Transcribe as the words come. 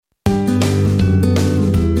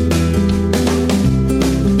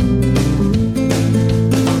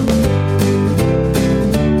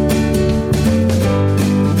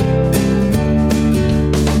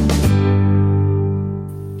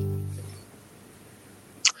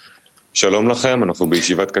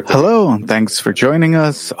Hello, and thanks for joining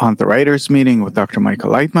us on the Writers' Meeting with Dr.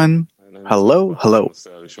 Michael Laitman. Hello, hello.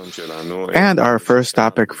 And our first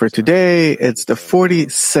topic for today, it's the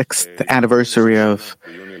 46th anniversary of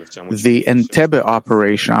the Entebbe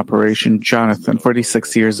operation, Operation Jonathan.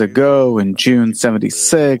 46 years ago, in June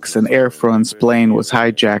 76, an Air France plane was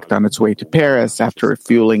hijacked on its way to Paris after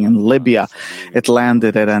refueling in Libya. It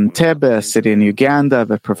landed at Entebbe, a city in Uganda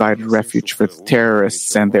that provided refuge for the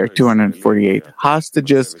terrorists and their 248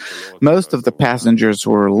 hostages. Most of the passengers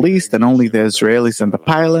were released, and only the Israelis and the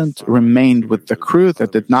pilot remained with the crew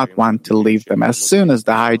that did not want to leave them. As soon as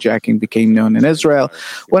the hijacking became known in Israel,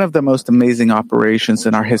 one of the most amazing operations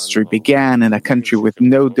in our history began. In a country with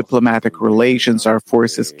no diplomatic relations, our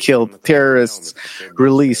forces killed terrorists,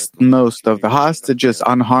 released most of the hostages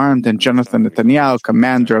unharmed, and Jonathan Netanyahu,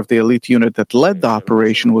 commander of the elite unit that led the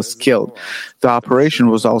operation, was killed. The operation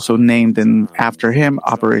was also named after him,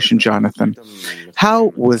 Operation Jonathan.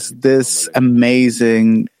 How was this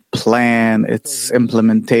amazing plan, its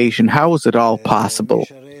implementation, how was it all possible?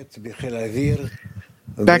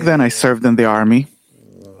 Back then I served in the army.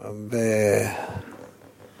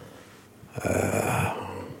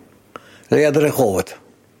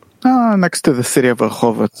 Next to the city of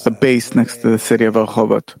Rehovot, the base next to the city of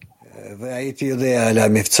Rehovot.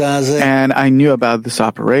 And I knew about this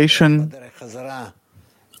operation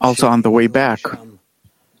also on the way back.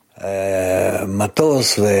 When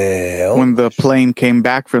the plane came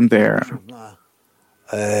back from there,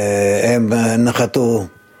 they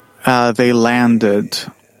landed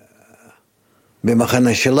in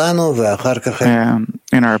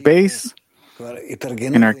our base,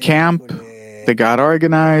 in our camp. They got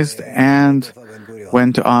organized and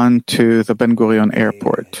went on to the Ben Gurion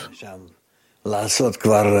airport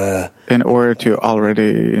in order to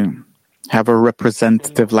already have a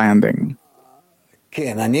representative landing.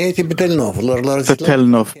 The Tel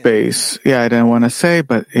Nov base. Yeah, I didn't want to say,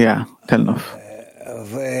 but yeah, Tel Nov.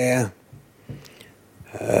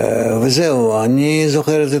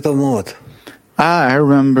 I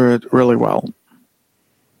remember it really well.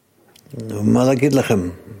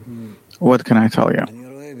 What can I tell you?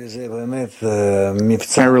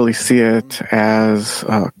 I really see it as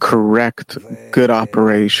a correct, good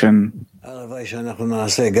operation.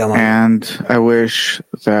 And I wish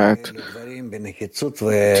that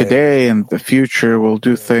today and the future we'll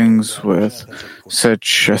do things with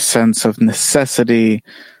such a sense of necessity,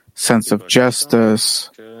 sense of justice.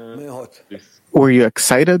 Were you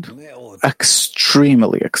excited?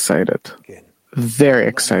 Extremely excited. Very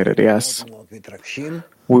excited, yes.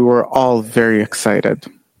 We were all very excited.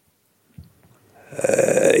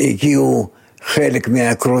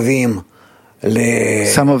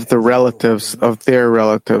 Some of the relatives of their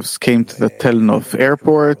relatives came to the Tel Nov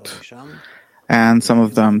airport, and some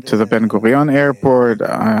of them to the Ben Gurion airport.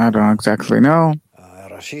 I don't exactly know.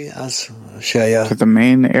 To the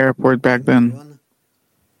main airport back then,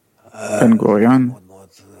 Ben Gurion.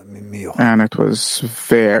 And it was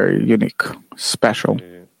very unique, special.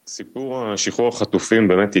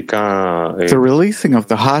 The releasing of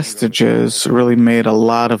the hostages really made a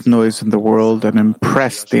lot of noise in the world and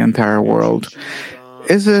impressed the entire world.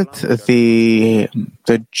 Is it the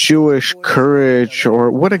Jewish courage, or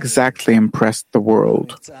what exactly impressed the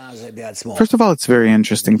world? First of all, it's very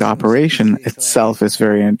interesting. The operation itself is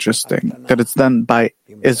very interesting, that it's done by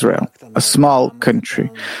Israel, a small country,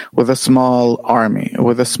 with a small army,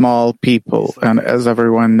 with a small people. And as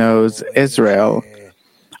everyone knows, Israel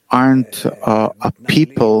aren't a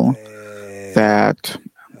people that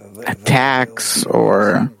attacks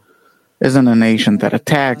or isn't a nation that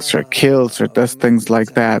attacks or kills or does things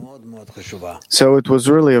like that. So it was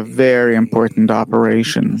really a very important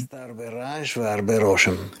operation.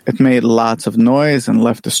 It made lots of noise and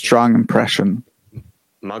left a strong impression.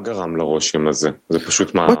 What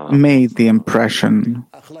made the impression?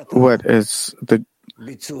 What is the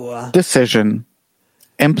decision,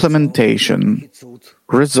 implementation,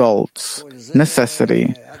 results,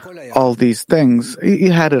 necessity, all these things?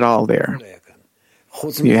 You had it all there.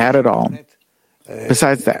 You had it all.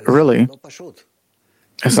 Besides that, really,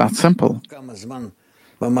 it's not simple.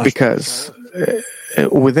 Because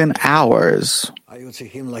within hours,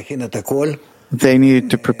 they needed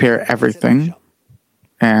to prepare everything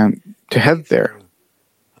and to head there.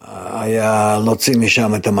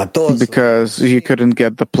 Because you couldn't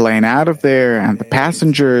get the plane out of there and the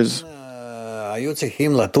passengers. But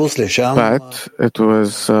it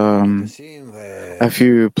was a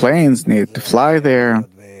few planes needed to fly there.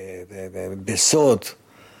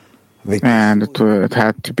 And it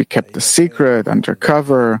had to be kept a secret,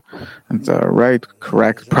 undercover, in the right,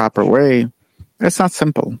 correct, proper way. It's not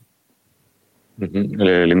simple. It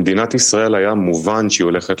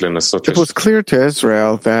was clear to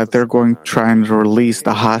Israel that they're going to try and release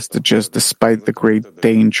the hostages despite the great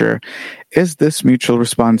danger. Is this mutual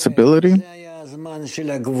responsibility?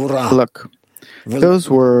 Look, those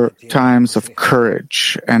were times of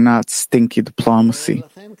courage and not stinky diplomacy.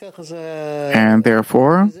 And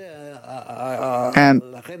therefore,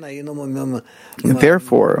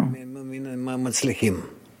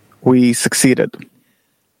 we succeeded.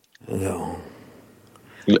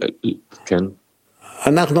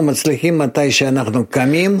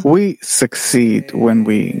 We succeed when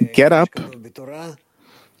we get up,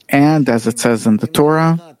 and as it says in the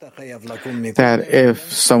Torah, that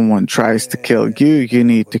if someone tries to kill you, you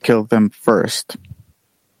need to kill them first.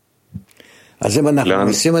 So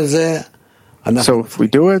if we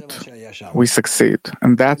do it, we succeed.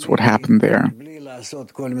 And that's what happened there.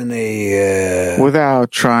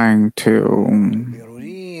 Without trying to,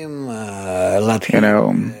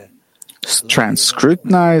 try and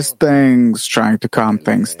scrutinize things, trying to calm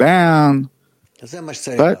things down.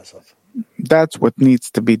 But that's what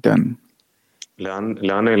needs to be done. Where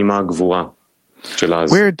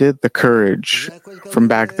did the courage from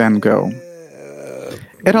back then go?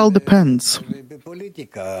 It all depends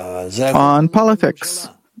on politics.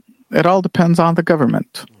 It all depends on the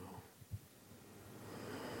government.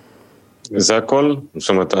 Well,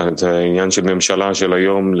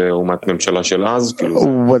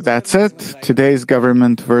 that's it. Today's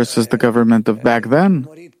government versus the government of back then.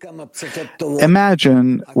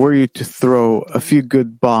 Imagine were you to throw a few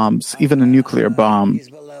good bombs, even a nuclear bomb,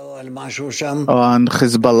 on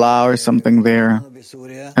Hezbollah or something there,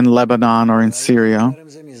 in Lebanon or in Syria,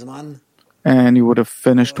 and you would have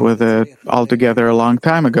finished with it altogether a long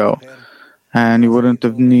time ago. And you wouldn't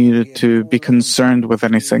have needed to be concerned with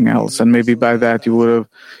anything else. And maybe by that you'd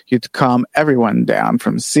calm everyone down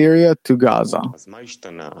from Syria to Gaza.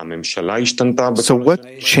 So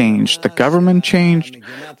what changed? The government changed?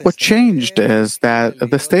 What changed is that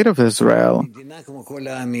the state of Israel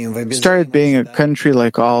started being a country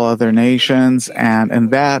like all other nations, and in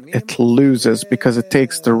that it loses because it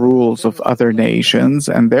takes the rules of other nations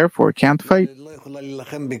and therefore can't fight.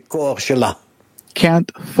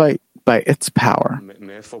 Can't fight by its power.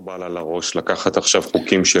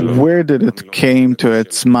 Where did it came to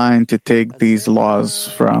its mind to take these laws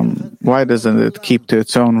from? Why doesn't it keep to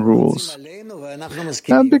its own rules?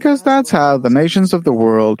 Because that's how the nations of the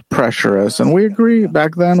world pressure us. And we agree,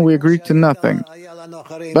 back then we agreed to nothing.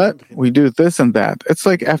 But we do this and that. It's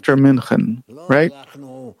like after München, right?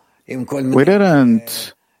 We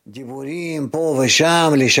didn't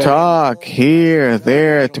talk here,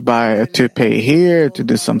 there, to pay here, to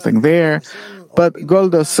do something there. But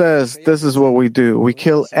Golda says this is what we do. We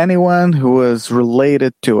kill anyone who is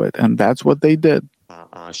related to it, and that's what they did.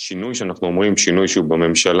 The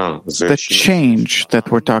change that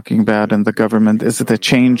we're talking about in the government, is it a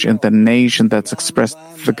change in the nation that's expressed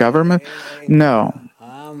the government? No,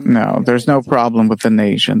 there's no problem with the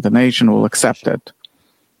nation. The nation will accept it.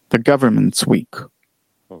 The government's weak.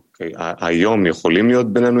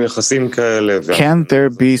 Can there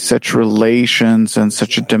be such relations and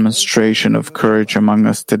such a demonstration of courage among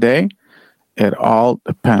us today? It all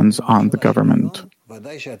depends on the government.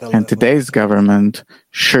 And today's government,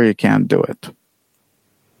 sure you can't do it.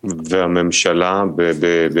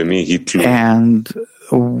 And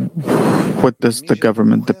what does the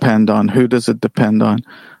government depend on? Who does it depend on?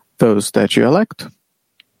 Those that you elect.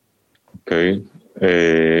 Okay.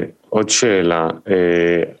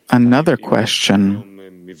 Another question.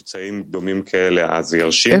 If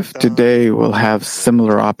today we'll have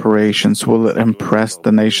similar operations, will it impress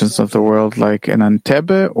the nations of the world like in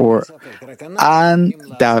Entebbe, or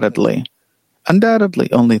undoubtedly? Undoubtedly,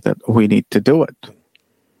 only that we need to do it.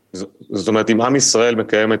 So,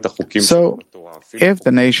 if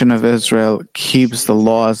the nation of Israel keeps the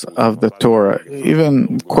laws of the Torah,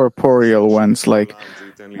 even corporeal ones, like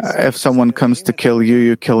if someone comes to kill you,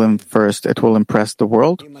 you kill him first, it will impress the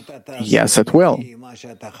world? Yes, it will.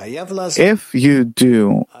 If you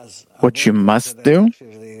do what you must do,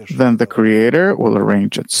 then the Creator will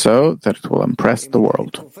arrange it so that it will impress the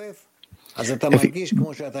world. If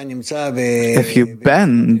you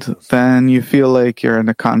bend, then you feel like you're in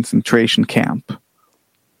a concentration camp.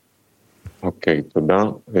 Okay,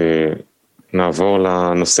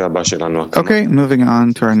 moving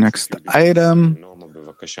on to our next item.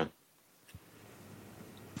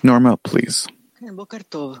 Norma, please.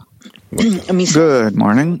 Good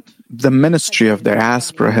morning. The Ministry of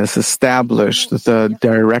Diaspora has established the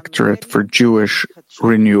Directorate for Jewish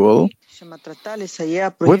Renewal,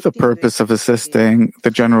 with the purpose of assisting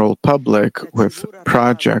the general public with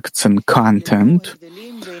projects and content,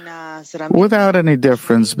 without any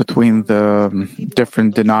difference between the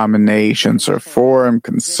different denominations, Reform,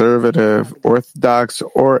 Conservative, Orthodox,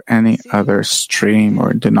 or any other stream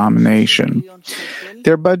or denomination.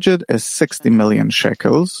 Their budget is 60 million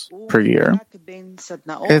shekels per year.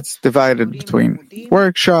 It's divided between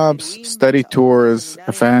workshops, study tours,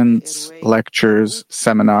 events, lectures,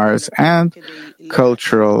 seminars, and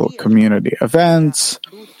cultural community events,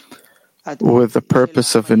 with the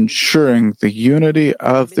purpose of ensuring the unity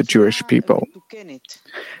of the Jewish people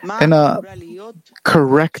in a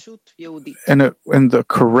corrected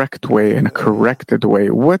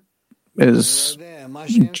way. What is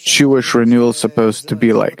Jewish renewal supposed to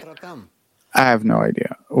be like? I have no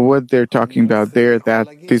idea. What they're talking about there, that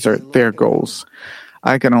these are their goals.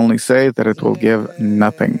 I can only say that it will give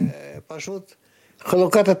nothing.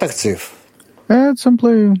 It's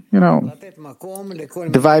simply,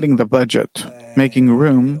 dividing the budget, making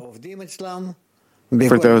room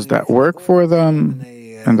for those that work for them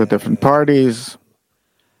and the different parties,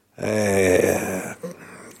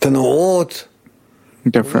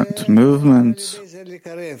 different movements,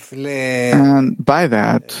 and by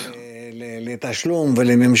that,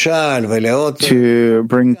 to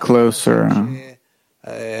bring closer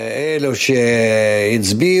a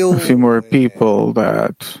few more people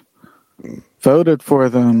that voted for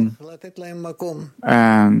them,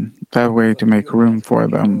 and that way to make room for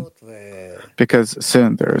them. Because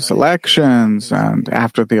soon there's elections, and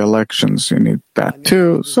after the elections you need that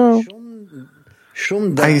too. So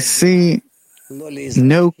I see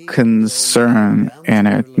no concern in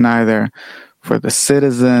it, neither for the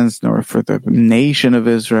citizens, nor for the nation of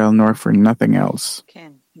Israel, nor for nothing else.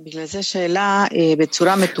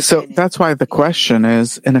 So that's why the question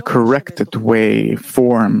is in a corrected way,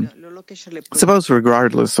 form. Suppose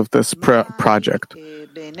regardless of this project,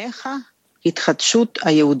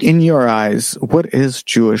 in your eyes, what is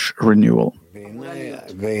Jewish renewal? In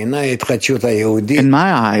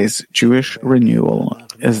my eyes, Jewish renewal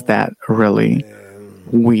is that really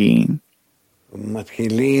we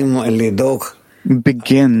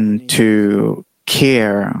begin to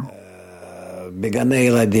care for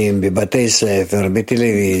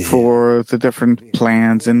the different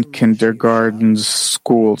plans in kindergartens,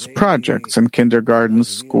 schools, projects in kindergarten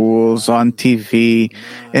schools, on TV,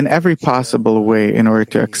 in every possible way, in order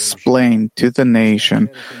to explain to the nation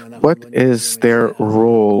what is their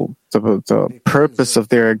role, the purpose of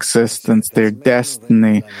their existence, their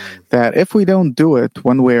destiny, that if we don't do it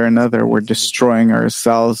one way or another, we're destroying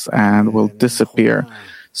ourselves and will disappear.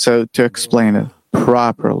 So to explain it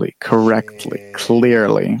properly, correctly,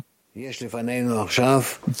 clearly,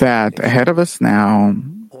 that ahead of us now,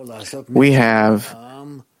 we have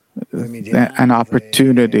an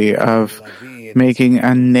opportunity of making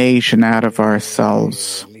a nation out of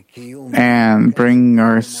ourselves and bringing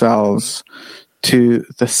ourselves to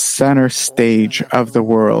the center stage of the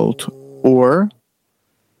world, or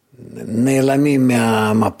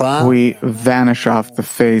we vanish off the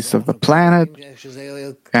face of the planet,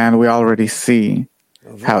 and we already see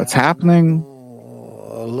how it's happening,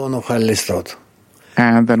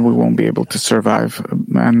 and then we won't be able to survive,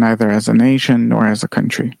 neither as a nation nor as a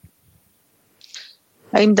country.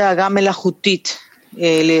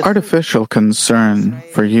 Artificial concern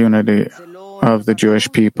for unity of the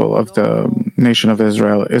Jewish people, of the nation of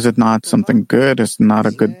Israel, is it not something good? Is it not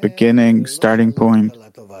a good beginning, starting point?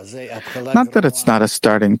 Not that it's not a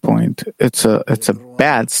starting point. It's a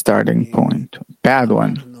bad starting point, bad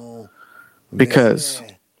one. Because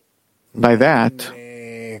by that,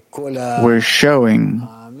 we're showing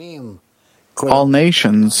all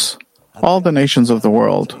nations, all the nations of the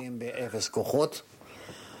world,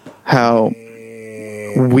 how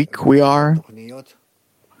weak we are,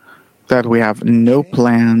 that we have no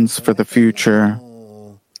plans for the future,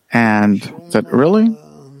 and that really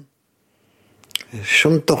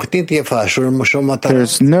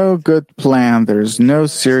there's no good plan, there's no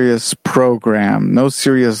serious program, no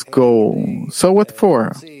serious goal. So what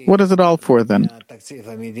for? What is it all for then?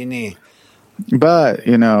 But,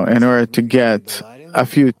 in order to get a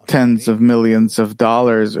few tens of millions of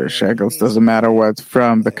dollars or shekels, doesn't matter what,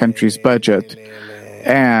 from the country's budget,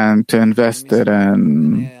 and to invest it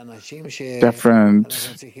in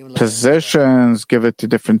different positions, give it to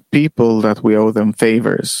different people that we owe them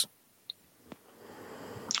favors.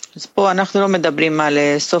 So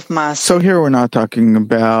here we're not talking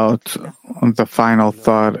about the final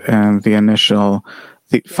thought and the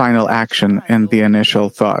final action and the initial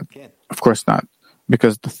thought. Of course not,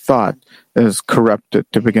 because the thought is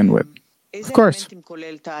corrupted to begin with. Of course.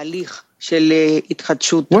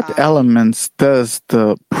 What elements does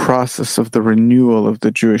the process of the renewal of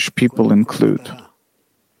the Jewish people include?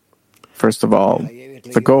 First of all,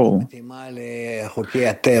 the goal.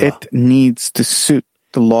 It needs to suit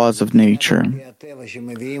the laws of nature,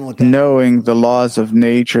 knowing the laws of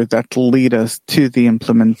nature that lead us to the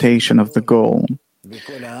implementation of the goal.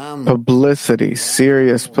 Publicity,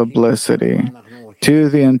 serious publicity, to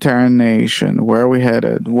the entire nation. Where are we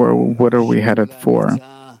headed? What are we headed for?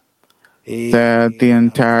 That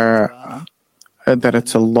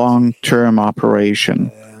it's a long-term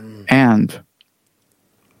operation, and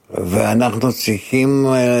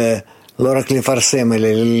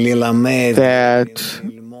that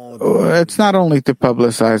it's not only to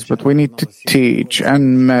publicize, but we need to teach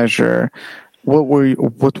and measure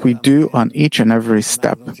what we do on each and every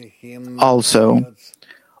step. Also,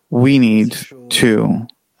 we need to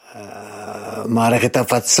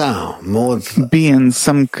be in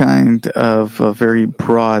some kind of a very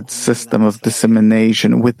broad system of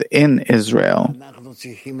dissemination within Israel.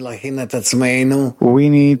 We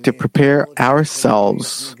need to prepare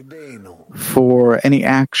ourselves for any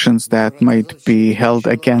actions that might be held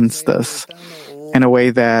against us in a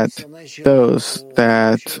way that those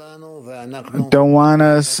that don't want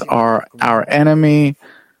us are our enemy,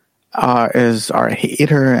 is our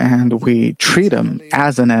hater, and we treat him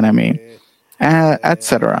as an enemy,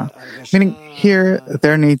 etc. Meaning here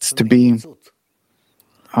there needs to be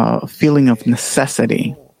a feeling of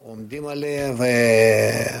necessity,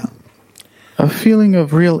 a feeling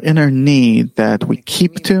of real inner need that we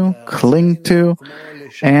keep to, cling to,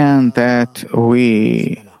 and that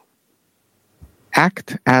we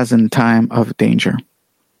act as in time of danger.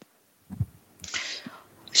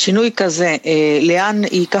 Such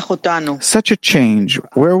a change,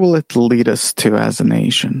 where will it lead us to as a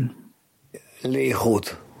nation?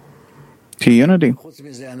 To unity.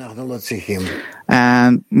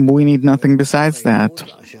 And we need nothing besides that.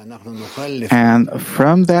 And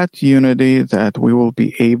from that unity, that we will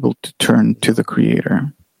be able to turn to the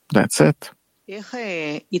Creator. That's it.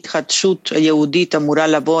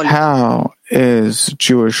 How is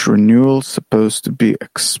Jewish renewal supposed to be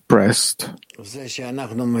expressed? And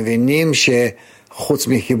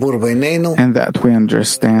that we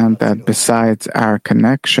understand that besides our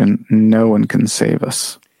connection, no one can save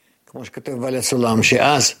us. As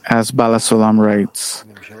Bala Sulam writes,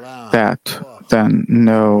 that then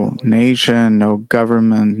no nation, no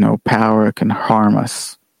government, no power can harm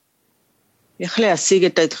us. How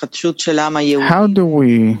do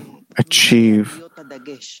we achieve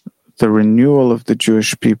the renewal of the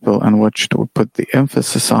Jewish people, and what should we put the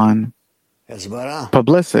emphasis on?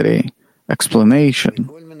 Publicity, explanation,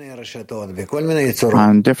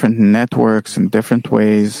 on different networks in different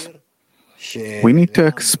ways. We need to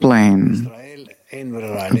explain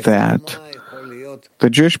that the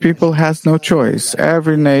Jewish people has no choice.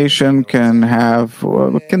 Every nation can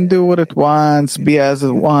do what it wants, be as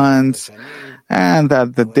it wants, and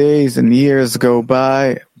that the days and years go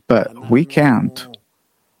by, but we can't.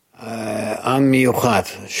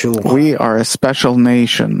 We are a special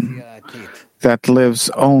nation that lives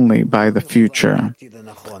only by the future.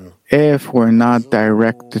 If we're not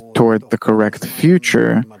directed toward the correct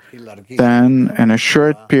future, then in a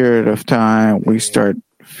short period of time, we start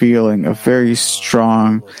feeling a very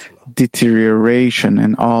strong deterioration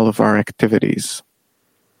in all of our activities.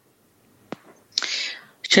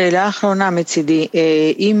 Were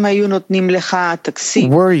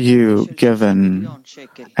you given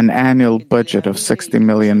an annual budget of 60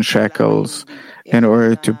 million shekels in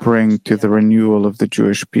order to bring to the renewal of the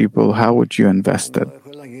Jewish people, how would you invest it?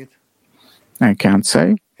 I can't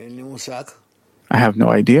say. I have no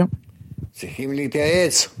idea.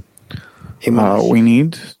 We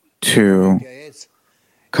need to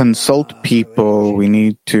consult people. We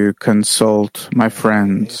need to consult my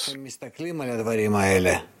friends.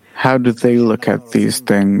 How do they look at these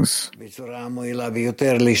things?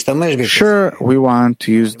 Sure, we want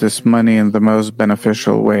to use this money in the most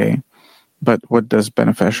beneficial way, but what does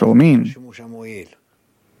beneficial mean?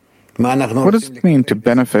 What does it mean to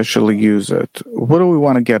beneficially use it? What do we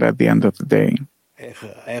want to get at the end of the day?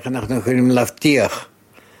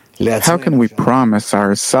 How can we promise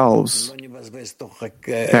ourselves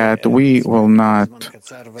that we will not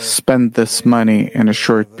spend this money in a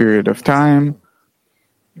short period of time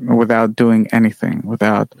without doing anything,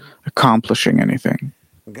 without accomplishing anything?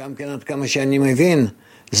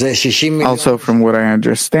 Also, from what I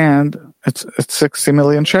understand, it's 60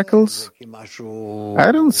 million shekels.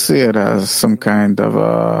 I don't see it as some kind of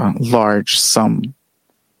a large sum.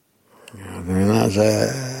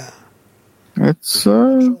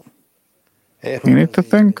 You need to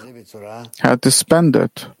think how to spend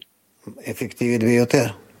it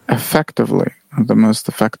effectively, the most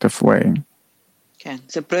effective way.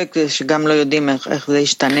 It's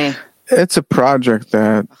a project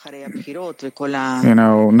that,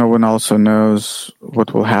 no one also knows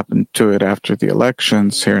what will happen to it after the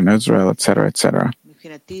elections here in Israel, etc., etc.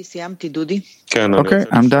 Okay,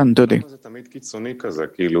 I'm done, Dudi.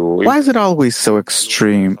 Why is it always so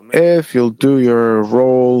extreme? If you'll do your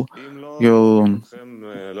role, you're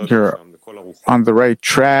on the right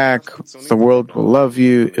track, the world will love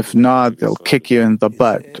you. If not, they'll kick you in the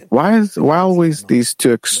butt. Why always these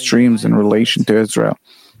two extremes in relation to Israel?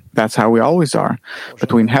 That's how we always are,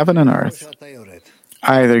 between heaven and earth.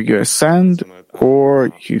 Either you ascend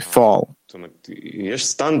or you fall. But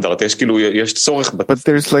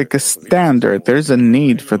there's like a standard, there's a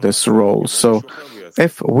need for this role. So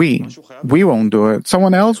if we won't do it,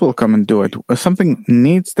 someone else will come and do it. Something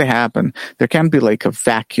needs to happen. There can't be like a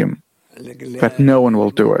vacuum that no one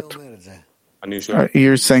will do it.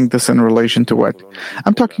 You're saying this in relation to what?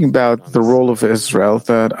 I'm talking about the role of Israel,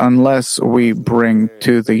 that unless we bring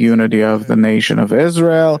to the unity of the nation of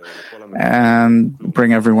Israel and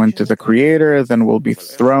bring everyone to the Creator, then we'll be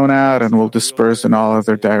thrown out and we'll disperse in all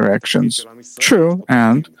other directions. True,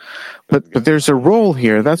 but there's a role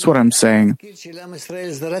here. That's what I'm saying.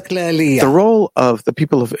 The role of the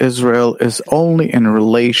people of Israel is only in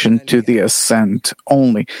relation to the ascent,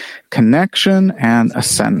 only connection and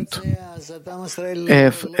ascent.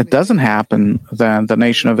 If it doesn't happen, then the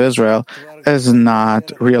nation of Israel is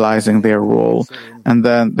not realizing their role, and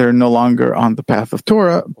then they're no longer on the path of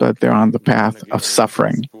Torah, but they're on the path of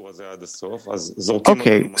suffering.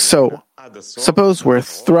 Okay, so suppose we're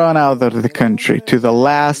thrown out of the country to the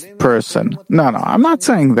last person. No, I'm not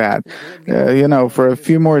saying that. For a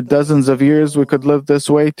few more dozens of years we could live this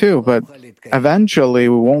way too, but eventually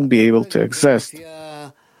we won't be able to exist.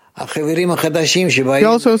 We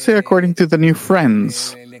also say, according to the new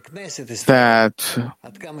friends that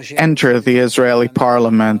enter the Israeli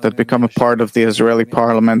parliament, that become a part of the Israeli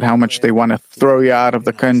parliament, how much they want to throw you out of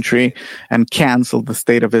the country and cancel the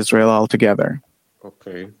state of Israel altogether.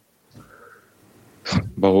 Okay.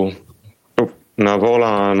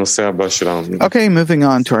 Okay, moving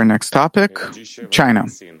on to our next topic, China.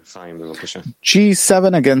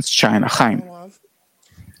 G7 against China. Chaim.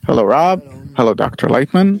 Hello, Rob. Hello, Dr.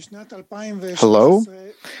 Laitman. Hello.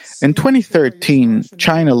 In 2013,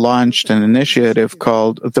 China launched an initiative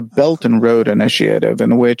called the Belt and Road Initiative,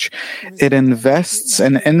 in which it invests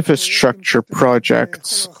in infrastructure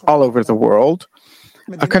projects all over the world.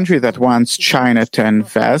 A country that wants China to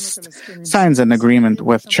invest signs an agreement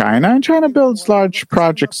with China, and China builds large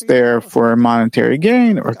projects there for monetary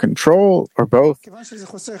gain or control or both.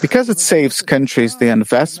 Because it saves countries the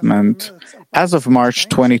investment, as of March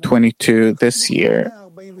 2022, this year,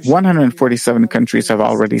 147 countries have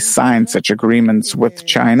already signed such agreements with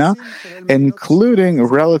China, including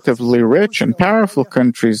relatively rich and powerful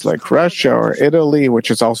countries like Russia or Italy,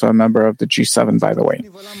 which is also a member of the G7, by the way.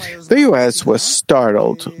 The U.S. was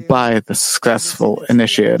startled by the successful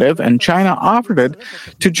initiative, and China offered it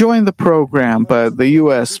to join the program, but the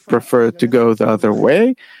U.S. preferred to go the other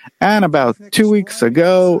way. And about 2 weeks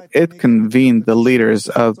ago, it convened the leaders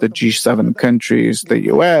of the G7 countries, the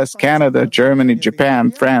US, Canada, Germany,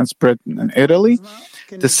 Japan, France, Britain, and Italy,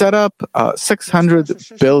 to set up a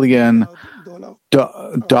 $600 billion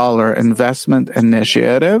investment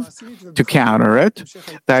initiative to counter it.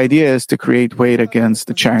 The idea is to create weight against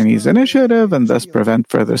the Chinese initiative and thus prevent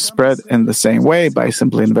further spread in the same way by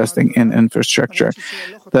simply investing in infrastructure.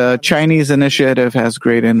 The Chinese initiative has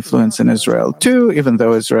great influence in Israel too, even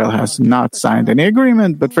though Israel has not signed any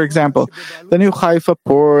agreement. But for example, the new Haifa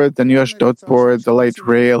port, the new Ashdod port, the light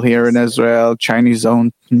rail here in Israel,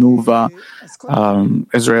 Chinese-owned Nuva,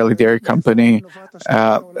 Israeli dairy company,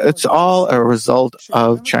 it's all a result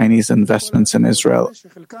of Chinese investments in Israel.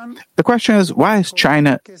 The question is, why is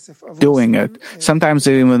China doing it? Sometimes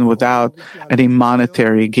even without any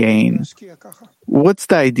monetary gain. What's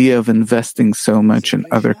the idea of investing so much in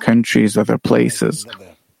other countries, other places?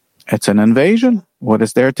 It's an invasion. What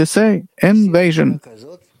is there to say? Invasion.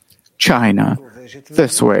 China,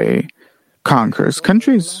 this way, conquers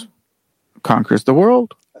countries, conquers the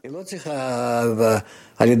world. It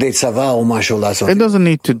doesn't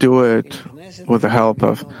need to do it with the help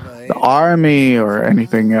of the army or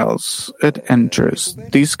anything else. It enters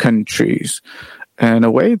these countries in a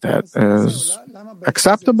way that is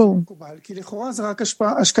acceptable.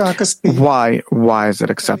 Why is it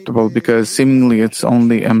acceptable? Because seemingly it's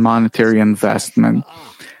only a monetary investment.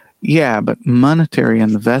 Yeah, but monetary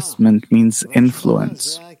investment means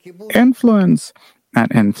influence. Influence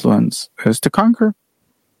and influence is to conquer.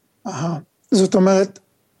 זאת אומרת,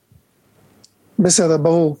 בסדר,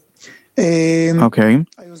 ברור. Okay.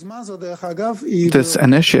 This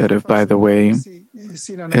initiative, by the way,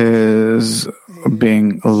 is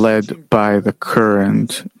being led by the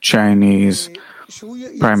current Chinese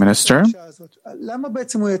Prime Minister,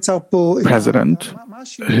 President,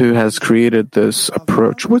 who has created this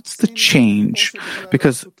approach. What's the change?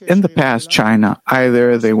 Because in the past, China,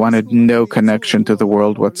 either they wanted no connection to the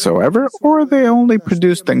world whatsoever, or they only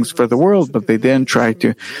produced things for the world, but they didn't try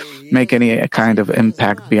to make any kind of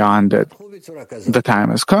impact beyond it. The time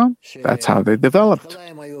has come. That's how they developed.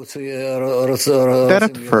 That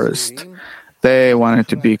at first, they wanted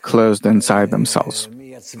to be closed inside themselves.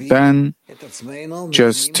 Then,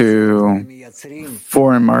 just to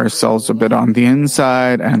form ourselves a bit on the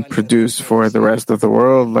inside and produce for the rest of the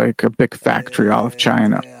world like a big factory out of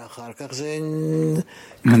China.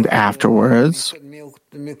 And afterwards,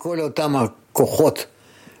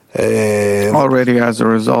 already as a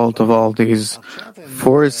result of all these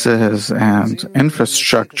forces and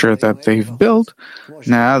infrastructure that they've built,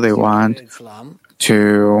 now they want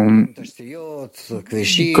to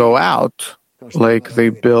go out like they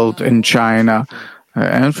built in China,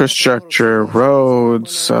 infrastructure,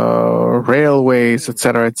 roads, railways,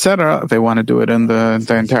 etc., etc. They want to do it in the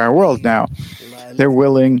entire world now. They're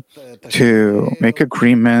willing to make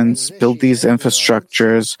agreements, build these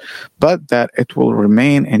infrastructures, but that it will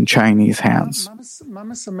remain in Chinese hands.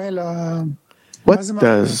 What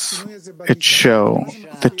does it show,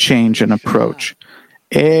 the change in approach?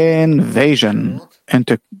 Invasion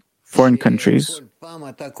into foreign countries,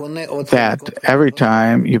 that every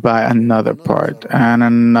time you buy another part and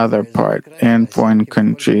another part in foreign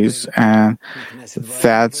countries, and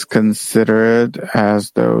that's considered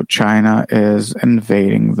as though China is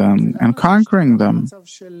invading them and conquering them.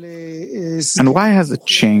 And why has it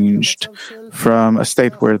changed from a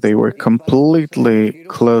state where they were completely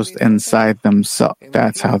closed inside themselves?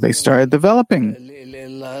 That's how they started developing.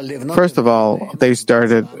 First of all, they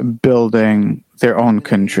started building their own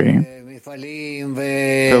country,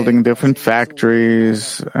 building different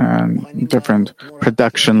factories and different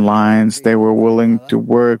production lines. They were willing to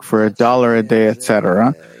work for $1 a day,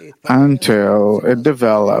 etc., until it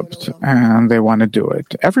developed, and they want to do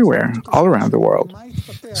it everywhere, all around the world.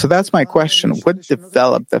 So that's my question. What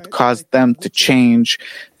developed that caused them to change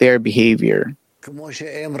their behavior?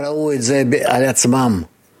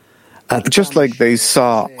 Just like they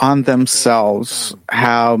saw on themselves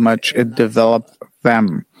how much it developed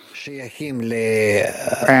them,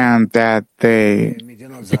 and that they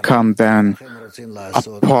become then a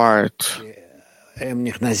part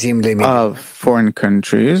of foreign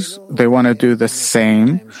countries. They want to do the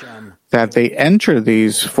same, that they enter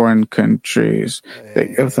these foreign countries. They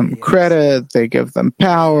give them credit, they give them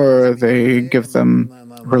power, they give them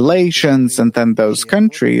relations, and then those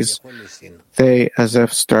countries, they as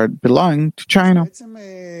if start belonging to China.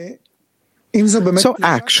 So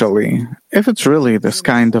actually, if it's really this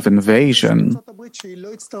kind of invasion, then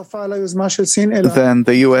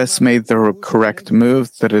the U.S. made the correct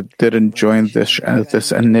move that it didn't join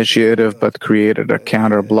this initiative but created a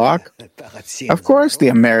counter bloc. Of course, the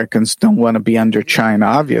Americans don't want to be under China,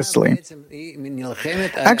 obviously.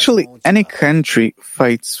 Actually, any country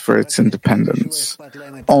fights for its independence.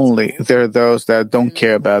 Only there are those that don't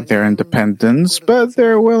care about their independence, but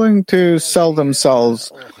they're willing to sell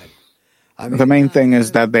themselves. The main thing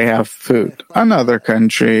is that they have food. Another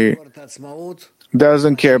country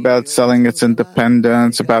doesn't care about selling its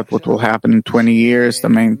independence, about what will happen in 20 years. The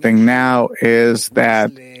main thing now is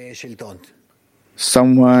that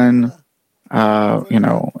someone,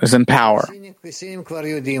 is in power. And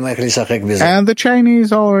the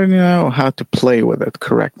Chinese already know how to play with it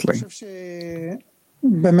correctly.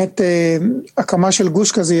 Do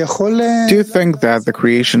you think that the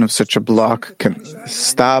creation of such a bloc can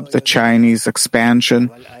stop the Chinese expansion?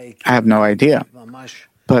 I have no idea.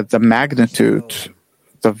 But the magnitude,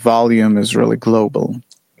 the volume is really global.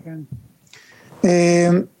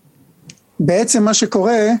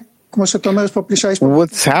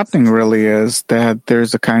 What's happening really is that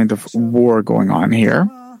there's a kind of war going on here.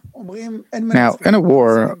 Now, in a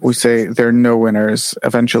war, we say there are no winners.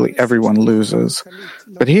 Eventually, everyone loses.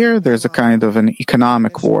 But here, there's a kind of an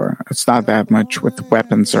economic war. It's not that much with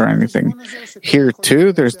weapons or anything. Here,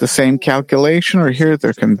 too, there's the same calculation, or here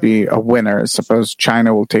there can be a winner. Suppose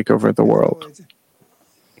China will take over the world.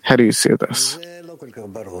 How do you see this?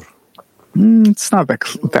 It's not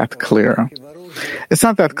that clear. It's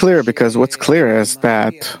not that clear because what's clear is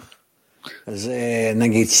that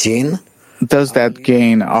does that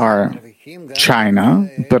gain our China,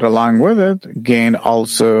 but along with it, gained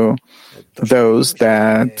also those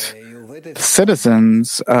that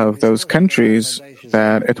citizens of those countries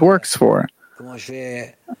that it works for.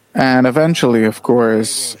 And eventually, of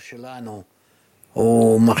course,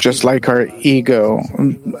 just like our ego,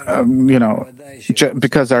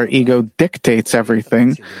 because our ego dictates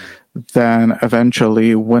everything, then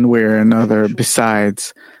eventually one way or another,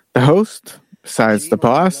 besides the host, besides the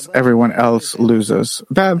boss, everyone else loses.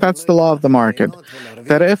 That's the law of the market.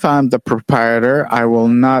 That if I'm the proprietor, I will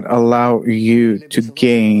not allow you to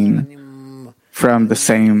gain from the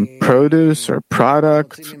same produce or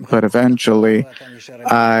product, but eventually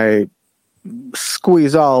I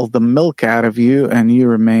squeeze all the milk out of you and you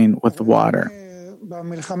remain with the water. In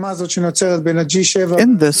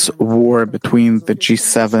this war between the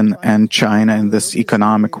G7 and China, in this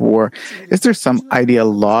economic war, is there some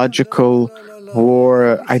ideological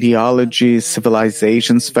war, ideologies,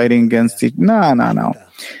 civilizations fighting against each? No.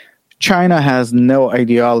 China has no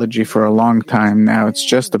ideology for a long time now. It's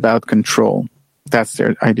just about control. That's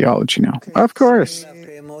their ideology now. Of course.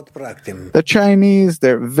 The Chinese,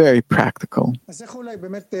 they're very practical.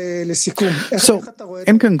 So,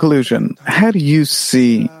 in conclusion, how do you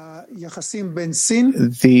see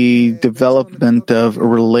the development of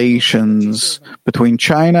relations between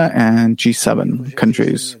China and G7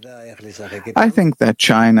 countries? I think that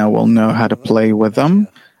China will know how to play with them,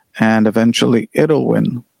 and eventually it'll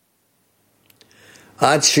win.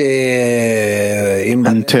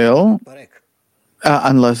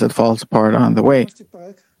 Unless it falls apart on the way.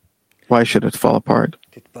 Why should it fall apart?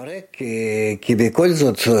 Fall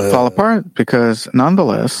apart because,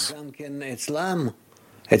 nonetheless,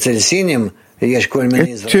 it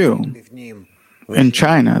too, in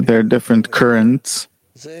China, there are different currents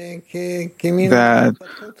that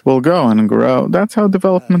will go and grow. That's how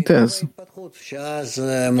development is.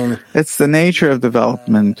 It's the nature of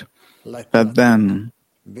development that then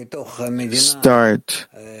start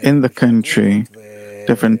in the country.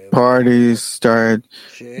 Different parties start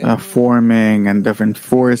forming, and different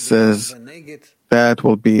forces that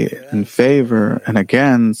will be in favor and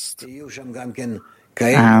against.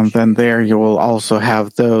 And then there you will also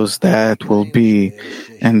have those that will be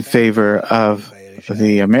in favor of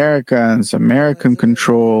the Americans, American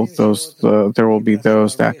control. There will be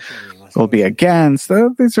those that will be against.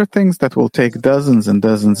 These are things that will take dozens and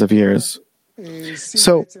dozens of years.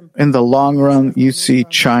 So, in the long run, you see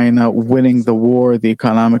China winning the war, the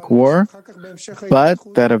economic war, but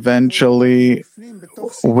that eventually,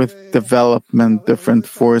 with development, different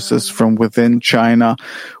forces from within China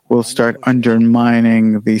will start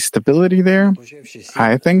undermining the stability there?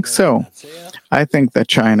 I think so. I think that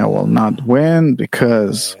China will not win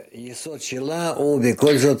because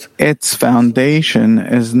its foundation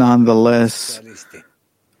is nonetheless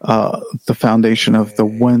the foundation of the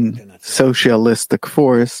one socialistic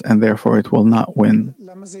force, and therefore it will not win.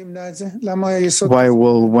 Why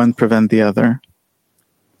will one prevent the other?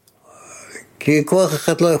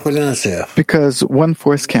 Because one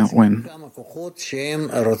force can't win.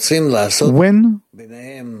 Win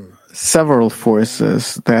several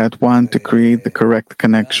forces that want to create the correct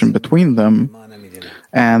connection between them,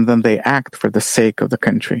 and then they act for the sake of the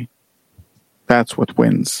country. That's what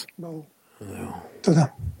wins.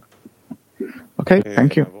 Okay,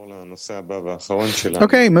 thank you.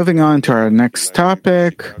 Okay, moving on to our next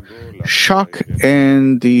topic. Shock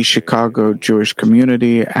in the Chicago Jewish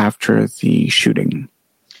community after the shooting.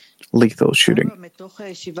 Lethal shooting.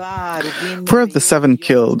 4 of the 7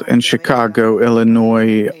 killed in Chicago,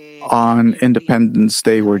 Illinois on Independence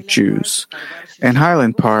Day were Jews. In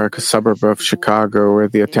Highland Park, a suburb of Chicago where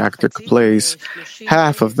the attack took place,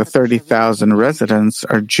 half of the 30,000 residents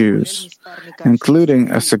are Jews, including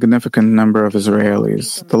a significant number of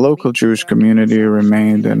Israelis. The local Jewish community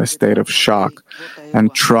remained in a state of shock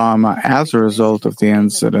and trauma as a result of the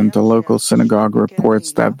incident. The local synagogue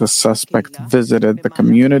reports that the suspect visited the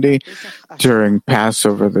community during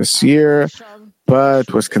Passover this year,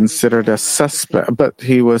 but was considered a suspect. But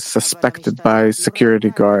he was suspected by security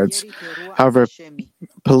guards. However,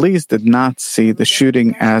 police did not see the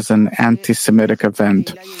shooting as an anti-Semitic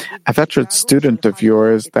event. A veteran student of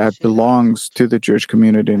yours that belongs to the Jewish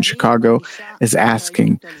community in Chicago is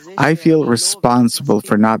asking, I feel responsible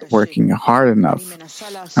for not working hard enough.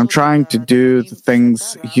 I'm trying to do the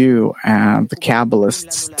things you and the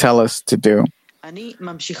Kabbalists tell us to do.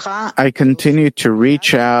 I continue to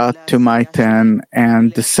reach out to my 10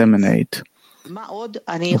 and disseminate.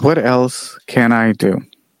 What else can I do?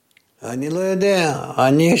 I don't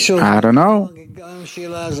know.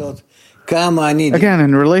 Again,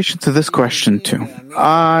 in relation to this question too,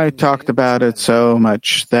 I talked about it so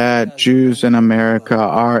much that Jews in America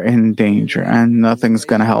are in danger and nothing's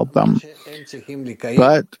going to help them.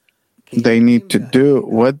 But they need to do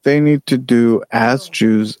what they need to do as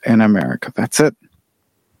Jews in America. That's it.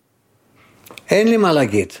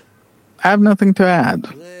 I have nothing to add.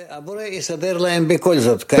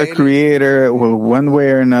 The Creator will one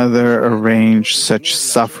way or another arrange such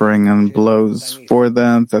suffering and blows for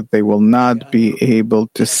them that they will not be able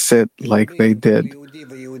to sit like they did.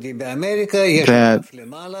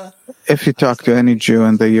 That if you talk to any Jew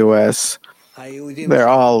in the U.S., they're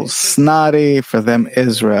all snotty. For them,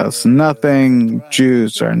 Israel's nothing,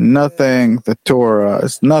 Jews are nothing, the Torah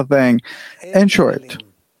is nothing. In short,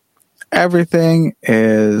 everything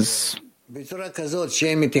is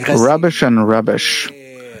rubbish and rubbish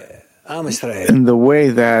in the way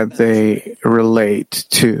that they relate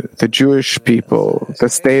to the Jewish people, the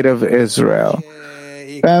state of Israel.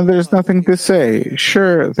 And there's nothing to say.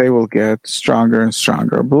 Sure, they will get stronger and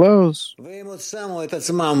stronger blows.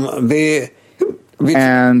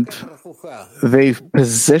 And they've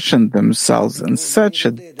positioned themselves in such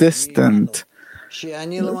a distant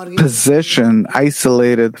position,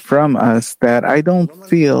 isolated from us, that I don't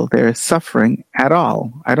feel they're suffering at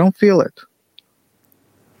all. I don't feel it.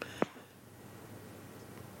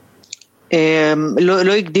 The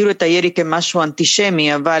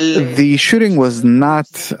shooting was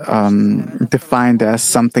not defined as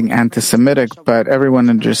something anti-Semitic, but everyone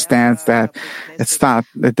understands that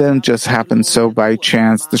it didn't just happen so by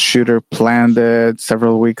chance. The shooter planned it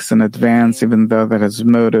several weeks in advance, even though that his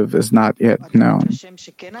motive is not yet known.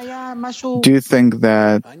 Do you think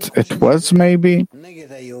that it was maybe?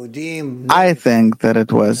 I think that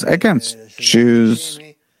it was against Jews,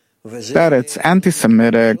 that it's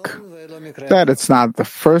anti-Semitic, that it's not the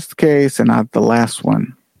first case and not the last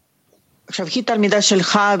one. She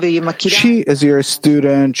is your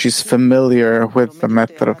student. She's familiar with the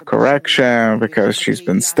method of correction because she's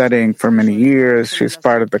been studying for many years. She's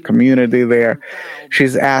part of the community there.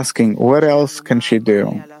 She's asking, what else can she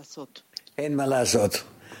do?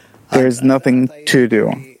 There's nothing to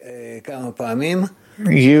do.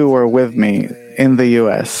 You were with me in the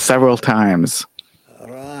U.S. several times.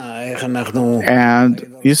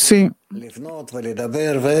 And you see,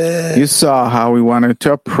 you saw how we wanted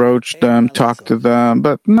to approach them, talk to them,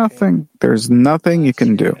 but nothing. There's nothing you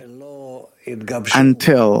can do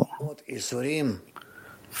until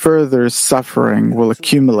further suffering will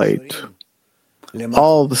accumulate.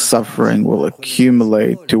 All the suffering will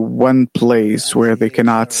accumulate to one place where they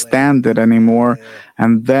cannot stand it anymore,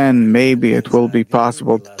 and then maybe it will be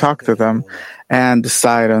possible to talk to them and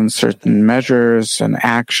decide on certain measures and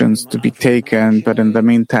actions to be taken. But in the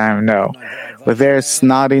meantime, no. With their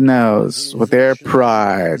snotty nose, with their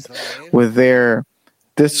pride, with their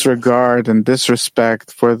disregard and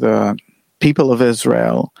disrespect for the people of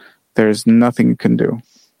Israel, there's nothing you can do.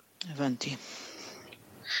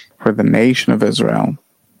 For the nation of Israel.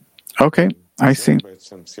 Okay, I see.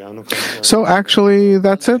 So actually,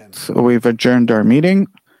 that's it. We've adjourned our meeting.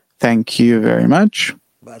 Thank you very much.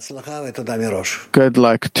 Good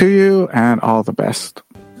luck to you and all the best.